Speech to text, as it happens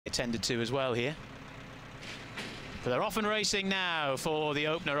attended to as well here. But they're off and racing now for the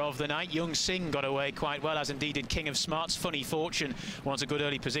opener of the night. Yeung got away quite well, as indeed did King of Smarts. Funny Fortune wants a good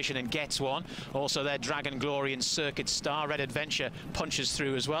early position and gets one. Also there, Dragon Glory and Circuit Star. Red Adventure punches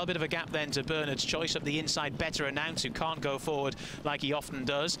through as well. Bit of a gap then to Bernard's Choice. Up the inside, Better Announce, who can't go forward like he often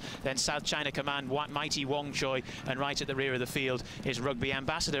does. Then South China Command, Mighty Wong Choi. And right at the rear of the field is Rugby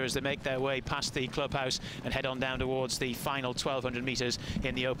Ambassador as they make their way past the clubhouse and head on down towards the final 1,200 metres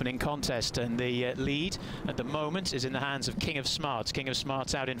in the opening contest. And the lead at the moment is in the hands of King of Smarts. King of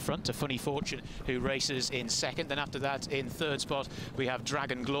Smarts out in front to Funny Fortune, who races in second. Then after that, in third spot, we have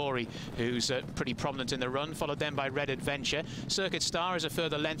Dragon Glory, who's pretty prominent in the run, followed then by Red Adventure. Circuit Star is a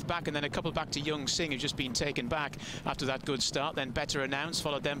further length back, and then a couple back to Yeung, who's just been taken back after that good start. Then Better Announce,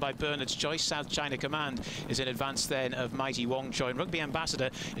 followed then by Bernard's Choice. South China Command is in advance then of Mighty Wong Choi. And Rugby Ambassador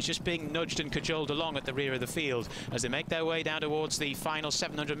is just being nudged and cajoled along at the rear of the field as they make their way down towards the final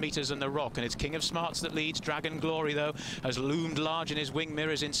 700 metres on the rock. And it's King of Smarts that leads. Dragon Glory, though, has loomed large in his wing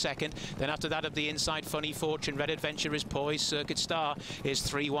mirrors in second. Then after that, up the inside, Funny Fortune. Red Adventure is poised. Circuit Star is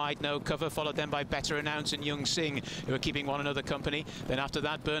 3 wide, no cover, followed then by Better Announce and Yeung, who are keeping one another company. Then after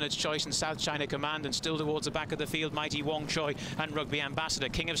that, Bernard's Choice and South China Command, and still towards the back of the field, Mighty Wong Choi and Rugby Ambassador.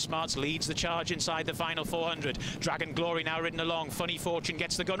 King of Smarts leads the charge inside the final 400. Dragon Glory now ridden along. Funny Fortune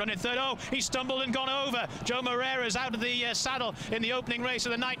gets the gun run in third. Oh, he stumbled and gone over. Joe Moreira's out of the saddle in the opening race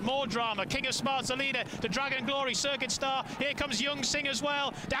of the night. More drama. King of Smarts the leader to Dragon Glory. Circuit Star. Here comes Yeung as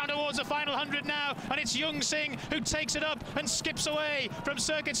well. Down towards the final 100 now. And it's Yeung who takes it up and skips away from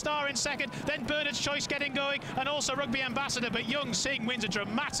Circuit Star in second. Then Bernard's Choice getting going. And also Rugby Ambassador. But Yeung wins a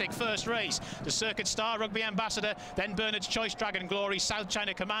dramatic first race. The Circuit Star, Rugby Ambassador. Then Bernard's Choice, Dragon Glory. South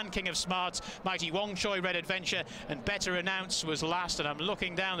China Command, King of Smarts. Mighty Wong Choi, Red Adventure. And Better Announce was last. And I'm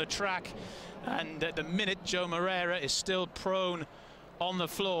looking down the track. And at the minute, Joe Moreira is still prone on the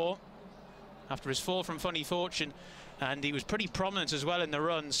floor after his fall from Funny Fortune, and he was pretty prominent as well in the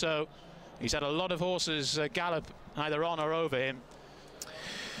run, so he's had a lot of horses gallop either on or over him.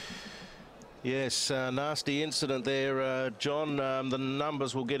 Yes, nasty incident there, John. The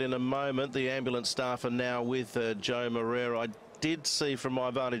numbers we'll get in a moment. The ambulance staff are now with Joe Moreira. I did see from my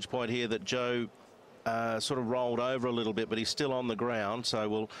vantage point here that Joe sort of rolled over a little bit, but he's still on the ground, so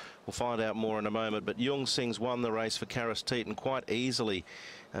we'll find out more in a moment. But Yeung won the race for Karis Teetan quite easily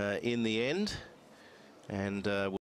in the end, and